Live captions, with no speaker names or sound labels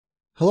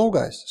Hello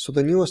guys, so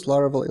the newest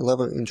Laravel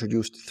 11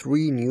 introduced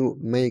 3 new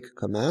make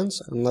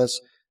commands, and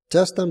let's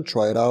test them,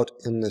 try it out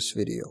in this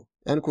video.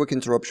 And quick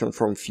interruption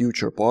from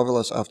future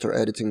Povilas. After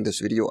editing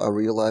this video, I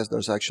realized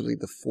there's actually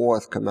the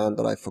 4th command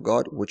that I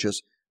forgot, which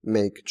is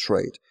make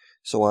trade.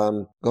 So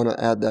I'm gonna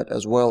add that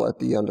as well at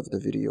the end of the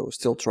video.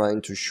 Still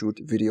trying to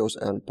shoot videos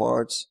and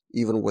parts,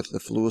 even with the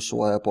flu,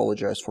 so I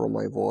apologize for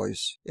my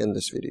voice in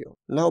this video.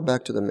 Now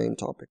back to the main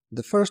topic.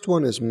 The first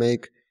one is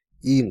make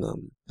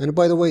enum. And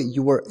by the way,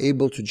 you were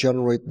able to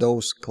generate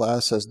those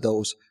classes,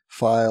 those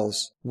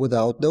files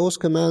without those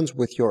commands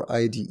with your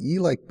IDE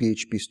like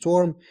PHP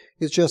Storm.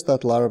 It's just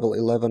that Laravel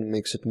 11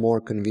 makes it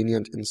more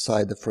convenient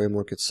inside the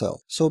framework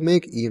itself. So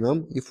make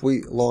enum, if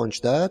we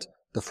launch that,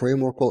 the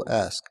framework will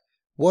ask,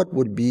 what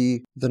would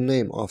be the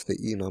name of the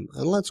enum?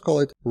 And let's call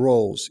it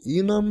roles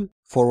enum.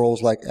 For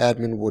roles like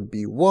admin would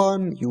be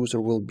 1,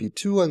 user will be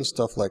 2, and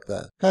stuff like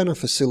that. Kind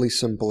of a silly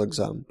simple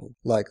example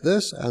like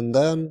this, and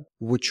then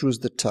we choose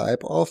the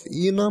type of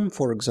enum,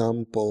 for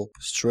example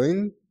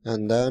string,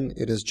 and then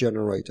it is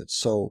generated.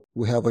 So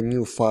we have a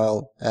new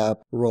file app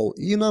role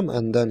enum,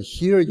 and then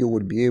here you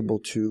would be able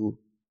to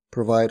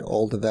provide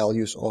all the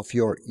values of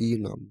your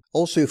enum.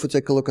 Also, if you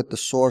take a look at the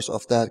source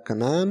of that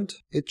command,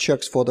 it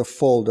checks for the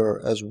folder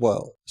as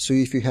well. So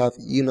if you have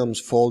enums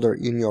folder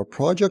in your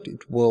project,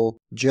 it will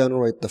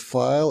generate the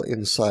file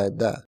inside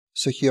that.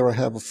 So here I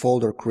have a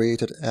folder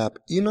created app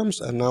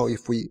enums, and now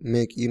if we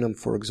make enum,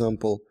 for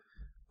example,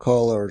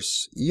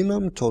 colors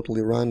enum,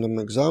 totally random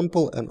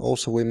example, and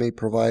also we may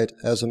provide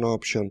as an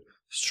option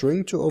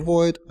string to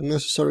avoid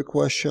unnecessary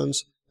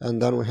questions. And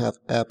then we have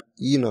app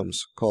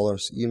enums,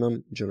 colors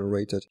enum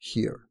generated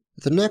here.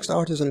 The next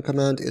Artisan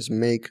command is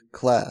make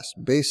class.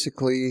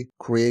 Basically,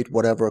 create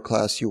whatever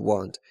class you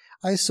want.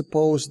 I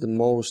suppose the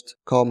most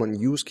common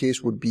use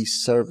case would be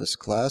service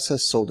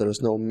classes, so there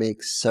is no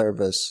make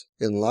service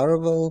in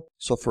Laravel.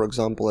 So for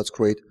example, let's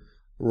create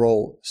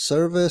role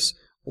service,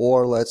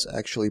 or let's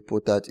actually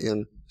put that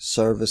in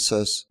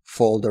services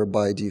folder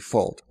by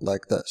default,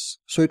 like this.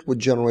 So it would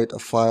generate a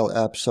file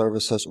app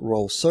services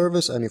role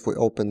service, and if we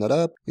open that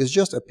up, it's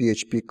just a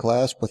PHP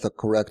class with a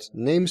correct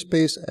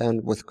namespace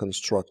and with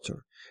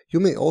constructor. You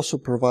may also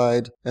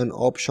provide an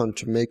option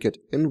to make it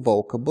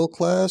invocable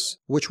class,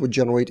 which would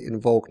generate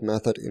invoke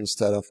method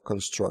instead of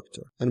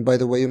constructor. And by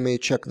the way, you may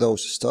check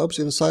those stubs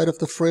inside of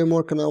the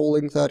framework, and I will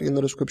link that in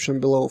the description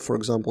below. For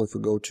example, if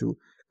we go to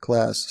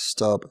class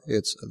stub,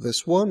 it's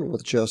this one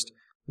with just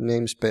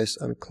namespace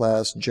and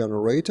class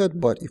generated,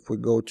 but if we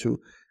go to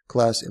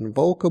class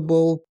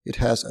invocable, it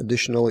has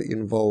additionally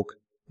invoke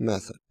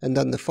method. And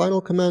then the final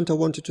command I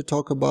wanted to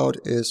talk about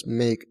is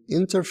make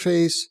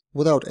interface.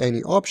 Without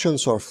any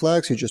options or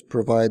flags, you just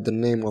provide the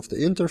name of the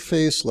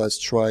interface. Let's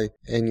try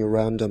any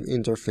random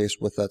interface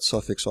with that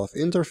suffix of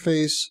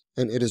interface,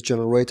 and it is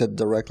generated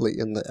directly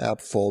in the app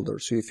folder.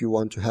 So if you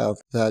want to have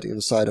that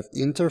inside of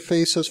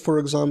interfaces, for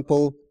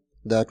example,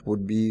 that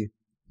would be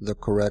the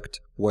correct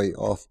way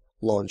of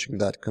launching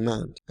that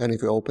command. And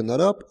if you open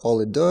that up, all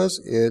it does,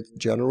 it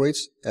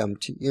generates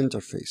empty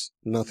interface.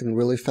 Nothing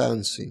really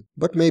fancy,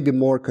 but maybe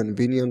more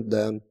convenient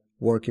than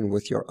working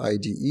with your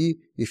IDE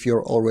if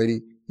you're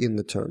already in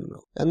the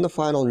terminal. And the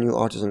final new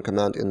Artisan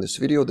command in this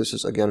video, this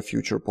is again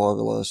future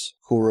Povilas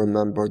who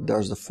remembered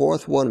there's the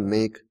 4th one,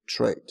 make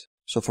trade.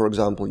 So for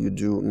example, you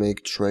do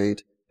make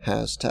trade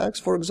has tags,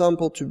 for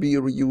example, to be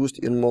reused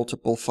in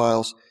multiple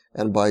files,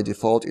 and by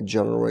default it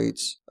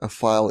generates a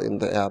file in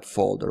the app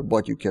folder,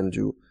 but you can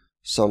do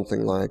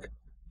something like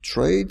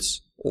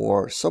trades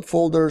or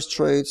subfolders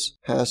trades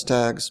has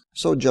tags,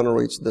 so it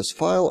generates this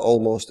file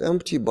almost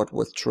empty but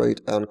with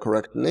trade and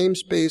correct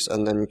namespace,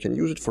 and then you can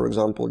use it. For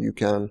example, you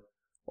can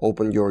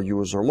open your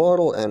user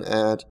model and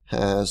add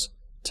has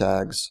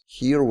tags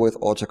here with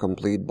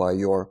autocomplete by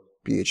your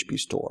PHP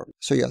Storm.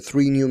 So yeah,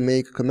 3 new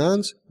make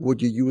commands.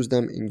 Would you use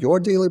them in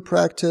your daily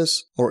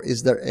practice, or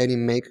is there any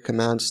make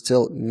command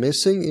still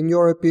missing in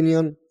your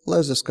opinion?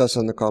 Let's discuss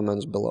in the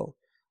comments below.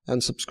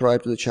 And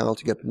subscribe to the channel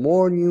to get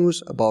more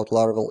news about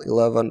Laravel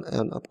 11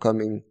 and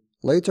upcoming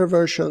later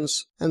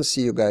versions, and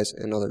see you guys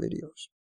in other videos.